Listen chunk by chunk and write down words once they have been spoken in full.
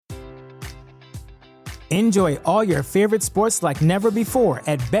Enjoy all your favorite sports like never before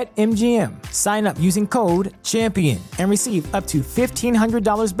at BetMGM. Sign up using code CHAMPION and receive up to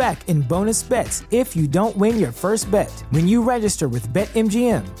 $1,500 back in bonus bets if you don't win your first bet. When you register with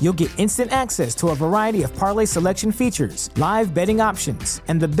BetMGM, you'll get instant access to a variety of parlay selection features, live betting options,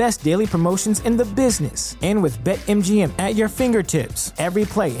 and the best daily promotions in the business. And with BetMGM at your fingertips, every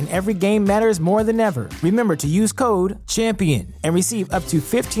play and every game matters more than ever. Remember to use code CHAMPION and receive up to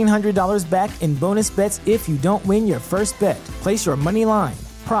 $1,500 back in bonus bets if you don't win your first bet. Place your money line,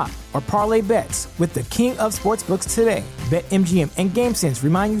 prop, or parlay bets with the king of sportsbooks today. BetMGM and GameSense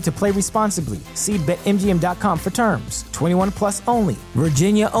remind you to play responsibly. See BetMGM.com for terms. 21 plus only.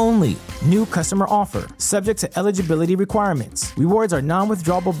 Virginia only. New customer offer. Subject to eligibility requirements. Rewards are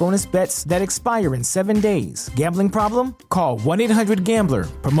non-withdrawable bonus bets that expire in 7 days. Gambling problem? Call 1-800-GAMBLER.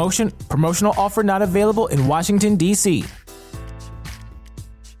 Promotional offer not available in Washington, D.C.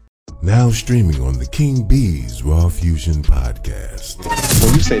 Now streaming on the King Bees Raw Fusion podcast.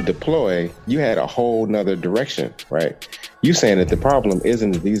 When you say deploy, you had a whole nother direction, right? You saying that the problem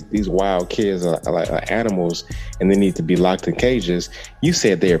isn't that these wild kids are like animals and they need to be locked in cages. You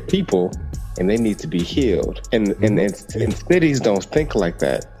said they're people and they need to be healed. And cities don't think like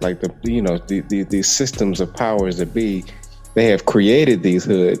that. Like these systems of powers that be, they have created these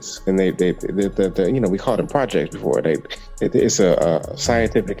hoods, and they we called them projects before. It's a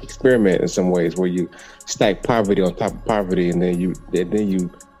scientific experiment in some ways where you stack poverty on top of poverty, and then you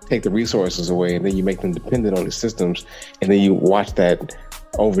take the resources away, and then you make them dependent on the systems, and then you watch that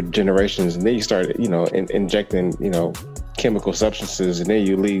over generations, and then you start injecting chemical substances, and then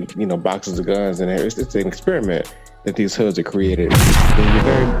you leave boxes of guns, and it's an experiment that these hoods are created.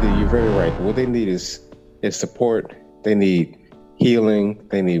 And you're very right. What they need is support. They need healing.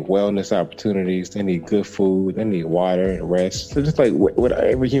 They need wellness opportunities. They need good food. They need water and rest. So just like what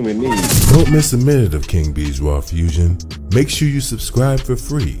every human needs. Don't miss a minute of King Bees Raw Fusion. Make sure you subscribe for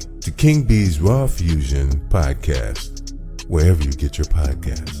free to King Bees Raw Fusion podcast, wherever you get your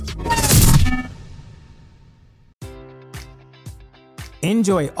podcasts.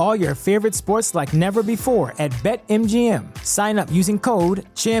 Enjoy all your favorite sports like never before at BetMGM. Sign up using code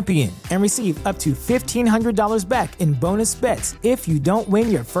CHAMPION and receive up to $1,500 back in bonus bets if you don't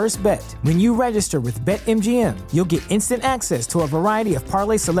win your first bet. When you register with BetMGM, you'll get instant access to a variety of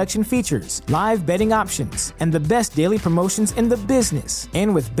parlay selection features, live betting options, and the best daily promotions in the business.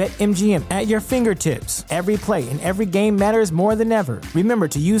 And with BetMGM at your fingertips, every play and every game matters more than ever. Remember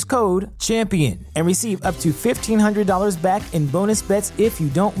to use code CHAMPION and receive up to $1,500 back in bonus bets if you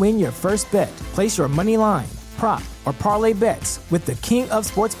don't win your first bet. Place your money line, prop, or parlay bets with the king of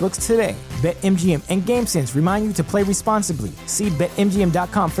sportsbooks today. BetMGM and GameSense remind you to play responsibly. See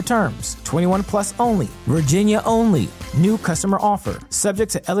BetMGM.com for terms. 21 plus only. Virginia only. New customer offer. Subject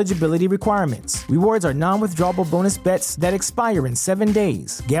to eligibility requirements. Rewards are non-withdrawable bonus bets that expire in 7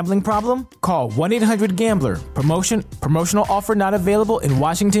 days. Gambling problem? Call 1-800-GAMBLER. Promotional offer not available in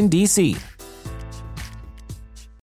Washington, D.C.